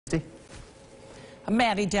A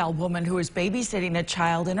Mattydale woman who was babysitting a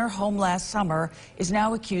child in her home last summer is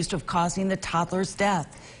now accused of causing the toddler's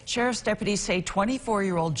death. Sheriff's deputies say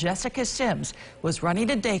 24-year-old Jessica Sims was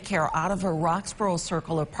running a daycare out of her Roxborough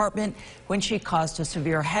Circle apartment when she caused a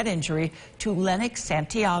severe head injury to Lennox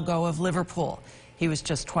Santiago of Liverpool. He was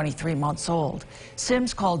just 23 months old.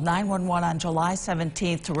 Sims called 911 on July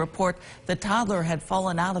 17th to report the toddler had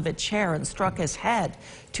fallen out of a chair and struck his head.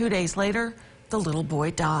 2 days later, the little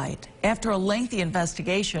boy died. After a lengthy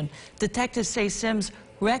investigation, detectives say Sims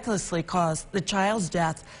recklessly caused the child's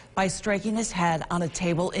death by striking his head on a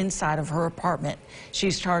table inside of her apartment.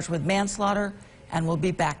 She's charged with manslaughter and will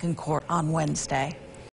be back in court on Wednesday.